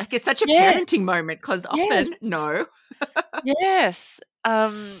here? Like, it's such a yeah, parenting moment because yes, often, no. yes.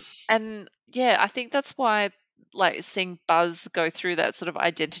 And yeah, I think that's why like seeing Buzz go through that sort of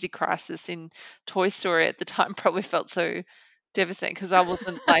identity crisis in Toy Story at the time probably felt so devastating, because I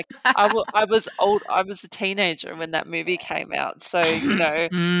wasn't like I was old. I was a teenager when that movie came out, so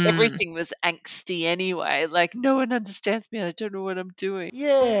Mm. everything was angsty anyway. Like, no one understands me. I don't know what I'm doing.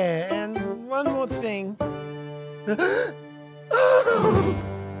 Yeah, and one more thing.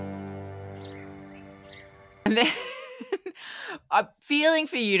 And then I'm feeling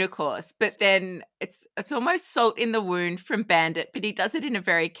for Unicourse, but then it's almost salt in the wound from Bandit, but he does it in a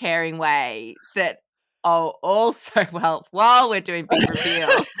very caring way that, also, well, while we're doing big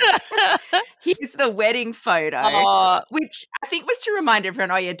reveals, here's the wedding photo, Oh, which I think was to remind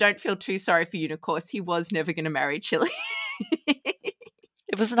everyone, don't feel too sorry for Unicourse. He was never going to marry Chili.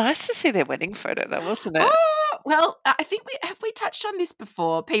 it was nice to see their wedding photo, though, wasn't it? Oh, well, I think we touched on this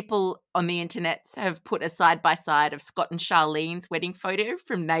before. People on the internet have put a side-by-side of Scott and Charlene's wedding photo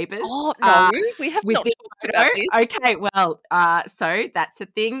from Neighbours. Oh no, we have with not this talked about photo. this. Okay, well, so that's a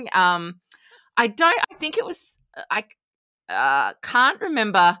thing. I think it was, I can't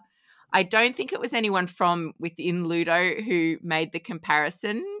remember. I don't think it was anyone from within Ludo who made the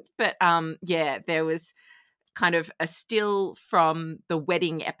comparison, but yeah, there was kind of a still from the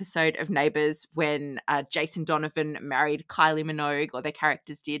wedding episode of Neighbours when Jason Donovan married Kylie Minogue, or their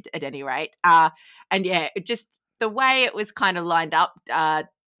characters did at any rate. And yeah, it just, the way it was kind of lined up,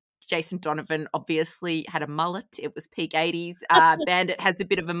 Jason Donovan obviously had a mullet. It was peak 80s. Bandit has a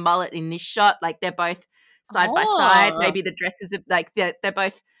bit of a mullet in this shot. Like, they're both side by side. Oh. Maybe the dresses are like, they're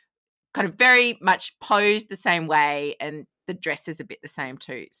both kind of very much posed the same way, and the dress is a bit the same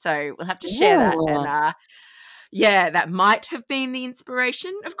too. So we'll have to share that. And yeah, that might have been the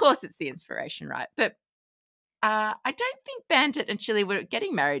inspiration. Of course it's the inspiration, right? But I don't think Bandit and Chili were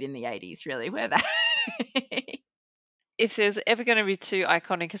getting married in the 80s, really, were they? If there's ever going to be two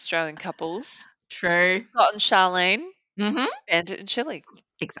iconic Australian couples, True. Scott and Charlene, Mm-hmm. Bandit and Chili.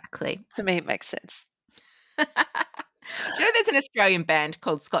 Exactly. To me, it makes sense. Do you know there's an Australian band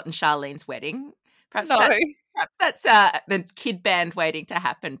called Scott and Charlene's Wedding? Perhaps No. that's the kid band waiting to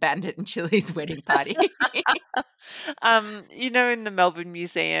happen, Bandit and Chili's wedding party. In the Melbourne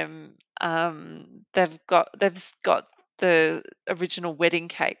Museum, they've got the original wedding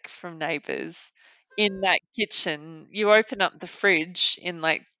cake from Neighbours in that kitchen. You open up the fridge in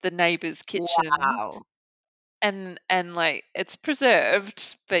like the Neighbours kitchen, Wow. and like it's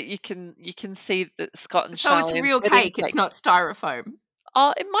preserved, but you can see that Scott and So it's Charlene's real wedding cake, it's not styrofoam.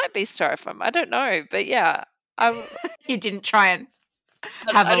 Oh, it might be styrofoam. I don't know, but yeah, You didn't try and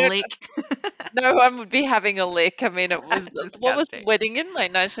I have a don't- lick. no one would be having a lick. I mean, it was what was Disgusting. wedding in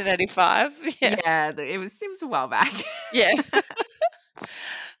like 1985? Yeah, Yeah, it was a while back. yeah.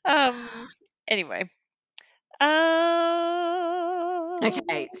 Anyway.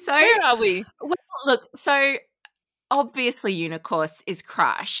 Okay, so Where are we? well, look, so obviously Unicourse is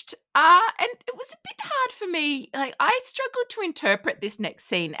crushed. And it was a bit hard for me. Like, I struggled to interpret this next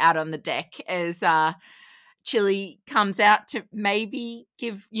scene out on the deck as Chili comes out to maybe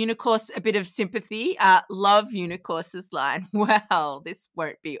give Unicourse a bit of sympathy. Love Unicourse's line, well, this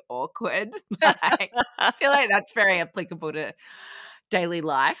won't be awkward. Like, I feel like that's very applicable to daily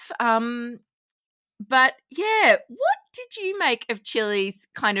life. But yeah, what did you make of Chili's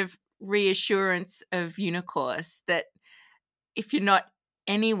kind of reassurance of Unicourse that if you're not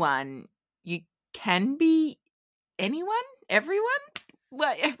anyone, you can be anyone, everyone.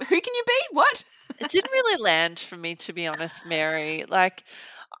 What? Who can you be? What? It didn't really land for me, to be honest, Mary. Like,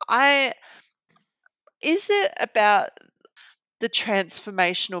 is it about the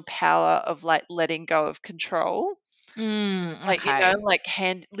transformational power of like letting go of control? Like, Okay. like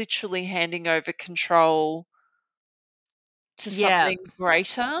literally handing over control to Yeah. something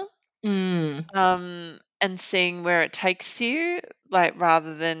greater, and seeing where it takes you, like,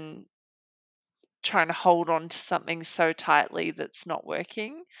 rather than trying to hold on to something so tightly that's not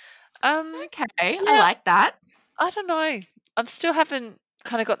working. Okay, I Yeah, like that. I don't know. I still haven't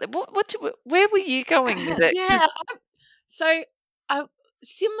kind of got that. Where were you going with it? 'Cause- Yeah. So,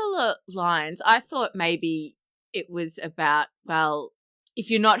 similar lines. I thought maybe it was about, well,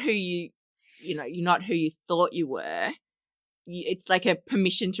 if you're not who you're not who you thought you were. It's like a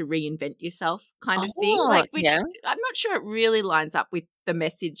permission to reinvent yourself kind of thing. Like, which yeah. I'm not sure it really lines up with the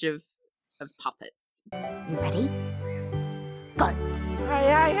message of puppets. You ready? Go.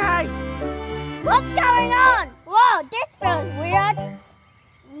 Hey! What's going on? Whoa, this feels weird.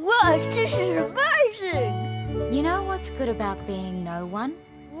 Whoa, this is amazing! You know what's good about being no one?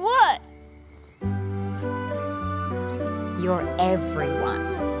 What? You're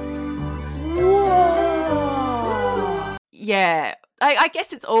everyone. Whoa. Yeah, I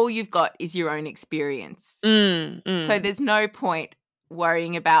guess it's all you've got is your own experience. So there's no point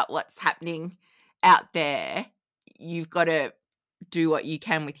worrying about what's happening out there. You've got to do what you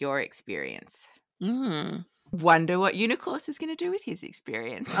can with your experience. Wonder what Unicourse is going to do with his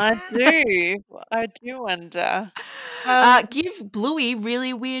experience. I do wonder. Give Bluey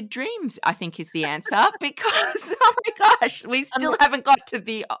really weird dreams, I think, is the answer, because oh my gosh, we still haven't got to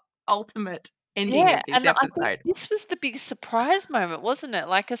the ultimate ending of this and I episode. think this was the big surprise moment, wasn't it?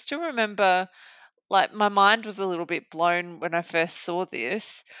 Like, I still remember, like, my mind was a little bit blown when I first saw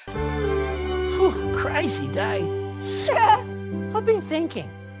this. Phew, crazy day. Sure. I've been thinking,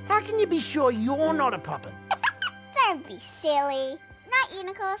 how can you be sure you're not a puppet? Don't be silly. Night,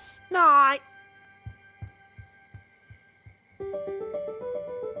 Unicorse. Night.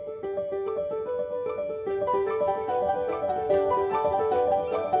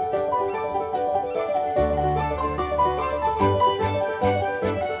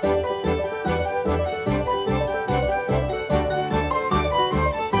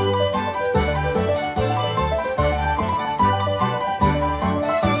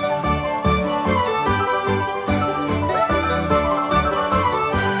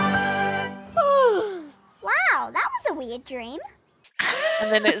 Wow, that was a weird dream.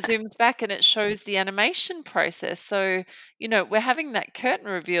 And then it zooms back and it shows the animation process. So, we're having that curtain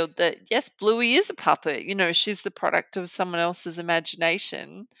revealed that, yes, Bluey is a puppet. She's the product of someone else's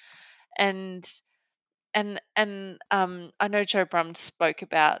imagination. And I know Joe Brumm spoke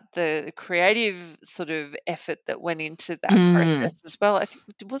about the creative sort of effort that went into that process as well. I think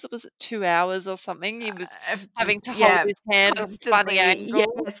was it 2 hours or something? He was having to hold his hand on funny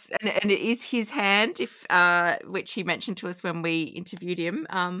angles. Yes, and it is his hand, which he mentioned to us when we interviewed him.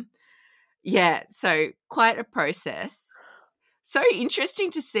 So quite a process. So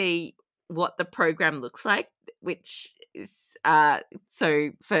interesting to see what the program looks like, which is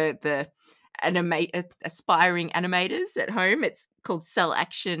so for the aspiring animators at home, it's called Cell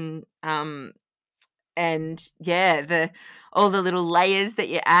Action, and all the little layers that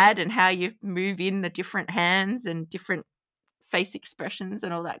you add and how you move in the different hands and different face expressions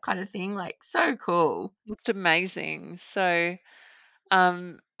and all that kind of thing, like, so cool. Looked amazing. So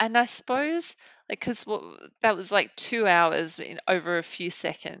and I suppose, like, because that was like 2 hours over a few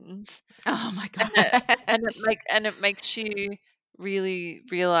seconds. Oh my god. And it makes you really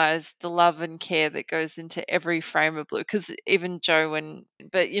realize the love and care that goes into every frame of Blue. Because even Joe,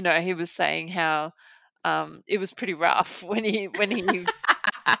 he was saying how it was pretty rough when he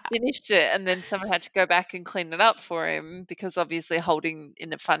finished it, and then someone had to go back and clean it up for him, because obviously holding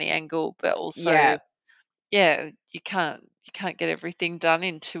in a funny angle, but also you can't get everything done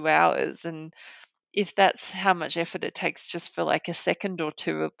in 2 hours. And if that's how much effort it takes just for like a second or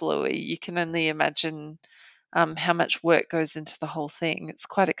two of Bluey, you can only imagine how much work goes into the whole thing. It's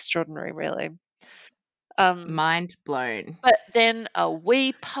quite extraordinary, really. Mind blown. But then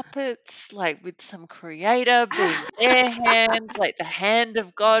wee puppets, like, with some creator being their hand, like the hand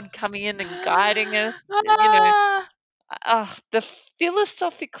of God coming in and guiding us. The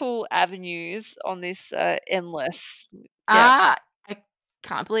philosophical avenues on this endless. Yeah. I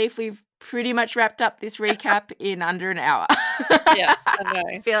can't believe we've pretty much wrapped up this recap in under an hour. Yeah, I know.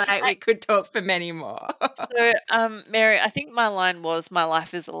 I feel like we could talk for many more. So, Mary, I think my line was "My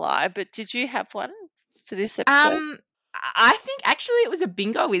life is a lie," but did you have one for this episode? I think actually it was a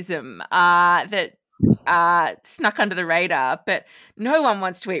bingoism that snuck under the radar, but no one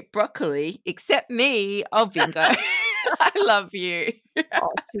wants to eat broccoli except me. Oh, bingo. I love you. Oh,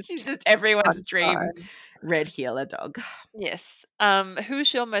 She's just everyone's dream sunshine. red heeler dog. Yes.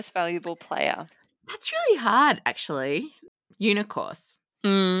 Who's your most valuable player? That's really hard, actually. Unicorse.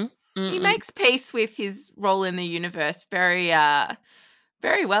 He makes peace with his role in the universe very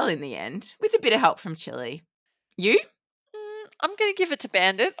well in the end, with a bit of help from Chili. You? I'm going to give it to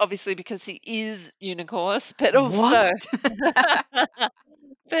Bandit, obviously because he is Unicorse, but also,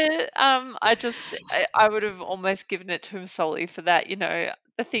 but I would have almost given it to him solely for that. You know,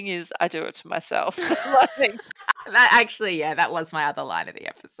 the thing is, I do it to myself. Like, that was my other line of the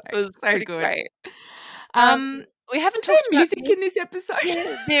episode. it was so pretty good. great. We haven't Was there talked about music in this episode?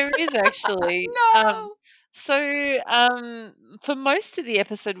 Yeah, there is actually. No. For most of the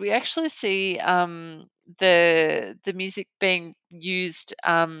episode, we actually see the music being used.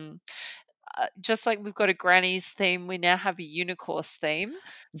 Just like we've got a Granny's theme, we now have a Unicorse theme.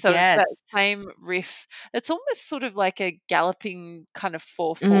 So it's that Yes. same riff. It's almost sort of like a galloping kind of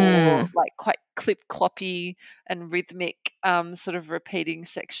 4/4, like quite clip-cloppy and rhythmic sort of repeating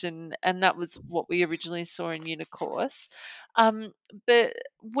section. And that was what we originally saw in Unicorse. But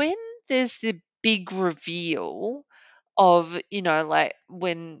when there's the big reveal of, you know, like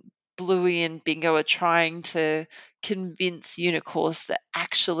when Bluey and Bingo are trying to convince Unicorse that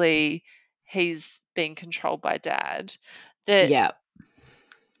actually he's being controlled by Dad, that Yeah.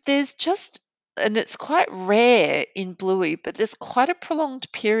 there's just, and it's quite rare in Bluey, but there's quite a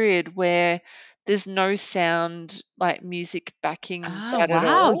prolonged period where there's no sound, like music backing that at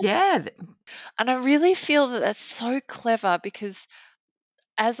all. Yeah. And I really feel that that's so clever because,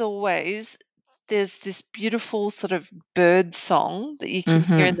 as always, there's this beautiful sort of bird song that you can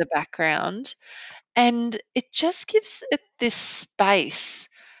hear in the background, and it just gives it this space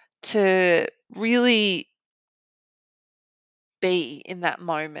to really be in that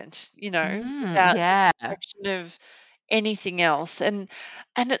moment, you know, without the distraction of anything else. And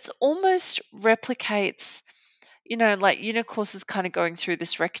it's almost replicates, you know, like Unicorse is kind of going through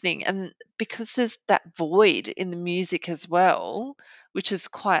this reckoning, and because there's that void in the music as well, which is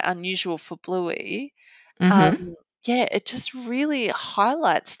quite unusual for Bluey, yeah, it just really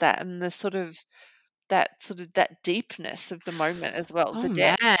highlights that and the sort of that deepness of the moment as well, the Oh,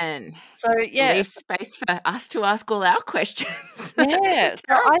 depth. man. So Just yeah, leave space for us to ask all our questions. yeah. This is So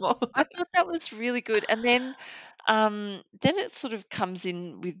terrible. I thought that was really good, and then it sort of comes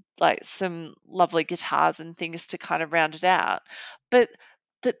in with like some lovely guitars and things to kind of round it out. But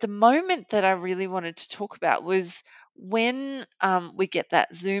the moment that I really wanted to talk about was when we get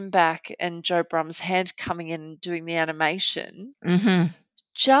that zoom back and Joe Brum's hand coming in and doing the animation.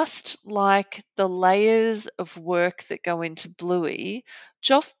 Just like the layers of work that go into Bluey,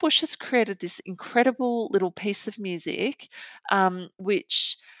 Joff Bush has created this incredible little piece of music,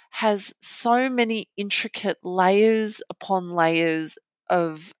 which has so many intricate layers upon layers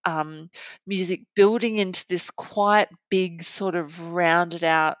of music building into this quite big, sort of rounded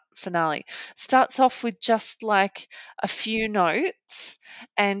out finale. Starts off with just like a few notes,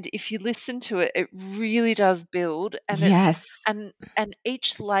 and if you listen to it, it really does build, and Yes. and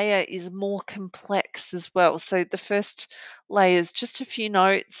each layer is more complex as well. So the first layer is just a few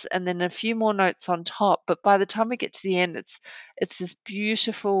notes and then a few more notes on top, but by the time we get to the end, it's this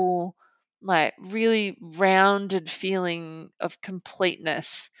beautiful, like really rounded feeling of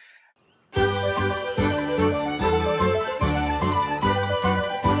completeness.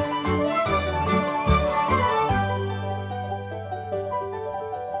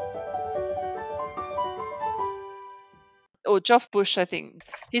 Or Joff Bush, I think,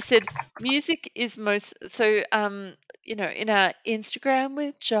 he said music is most so you know, in our Instagram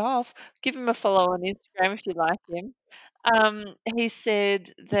with Joff, give him a follow on Instagram if you like him. He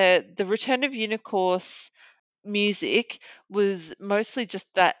said that the return of Unicorse music was mostly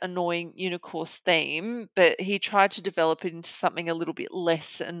just that annoying Unicorse theme, but he tried to develop it into something a little bit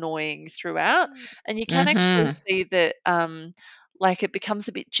less annoying throughout. And you can actually see that like it becomes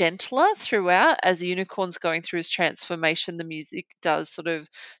a bit gentler throughout as Unicorn's going through his transformation. The music does sort of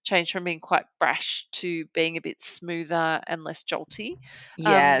change from being quite brash to being a bit smoother and less jolty.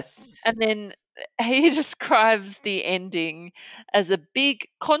 Yes. And then he describes the ending as a big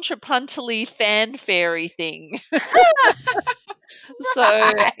contrapuntally fanfare-y thing. So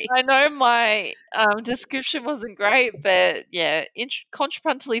I know my description wasn't great, but yeah,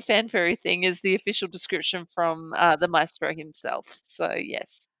 contrapuntally fanfare thing is the official description from the maestro himself. So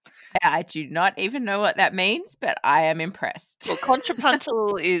yes. I do not even know what that means, but I am impressed. Well,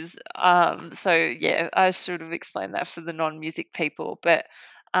 contrapuntal is so yeah, I should have explained that for the non-music people, but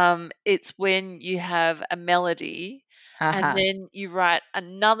it's when you have a melody and then you write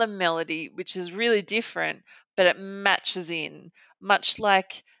another melody which is really different, but it matches in, much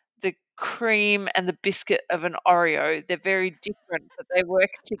like the cream and the biscuit of an Oreo. They're very different, but they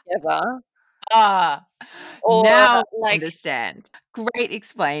work together. Or Now I like understand. Great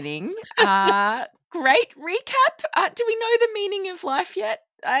explaining. Great recap. Do we know the meaning of life yet?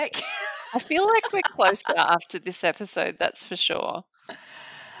 I feel like we're closer after this episode, that's for sure.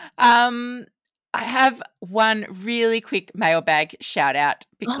 I have one really quick mailbag shout out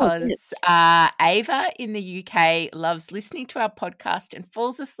because Ava in the UK loves listening to our podcast and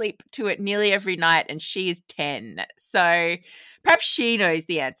falls asleep to it nearly every night, and she is 10. So perhaps she knows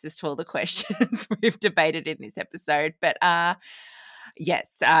the answers to all the questions we've debated in this episode. But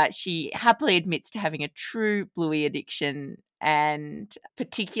yes, she happily admits to having a true Bluey addiction and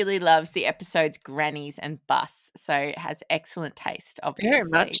particularly loves the episodes Grannies and Bus. So has excellent taste, obviously. Very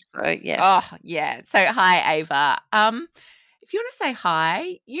much so, yes. Oh, yeah. So hi, Ava. If you want to say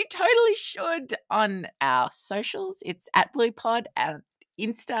hi, you totally should on our socials. It's at BlueyPod and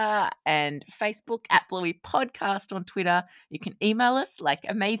Insta and Facebook, at Bluey Podcast on Twitter. You can email us like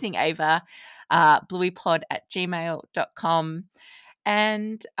amazing Ava, blueypod@gmail.com.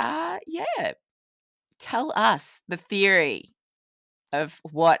 And yeah, tell us the theory of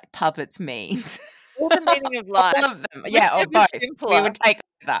what puppets means. All the meaning of life. All of them. Yeah, or both. Simpler. We would take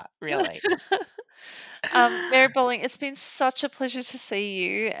that, really. Mary Bowling, it's been such a pleasure to see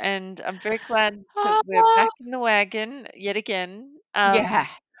you, and I'm very glad that we're back in the wagon yet again. Yeah.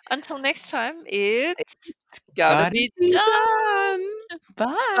 Until next time, it's gotta be done.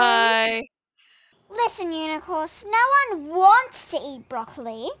 Bye. Bye. Listen, unicorns, no one wants to eat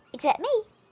broccoli except me.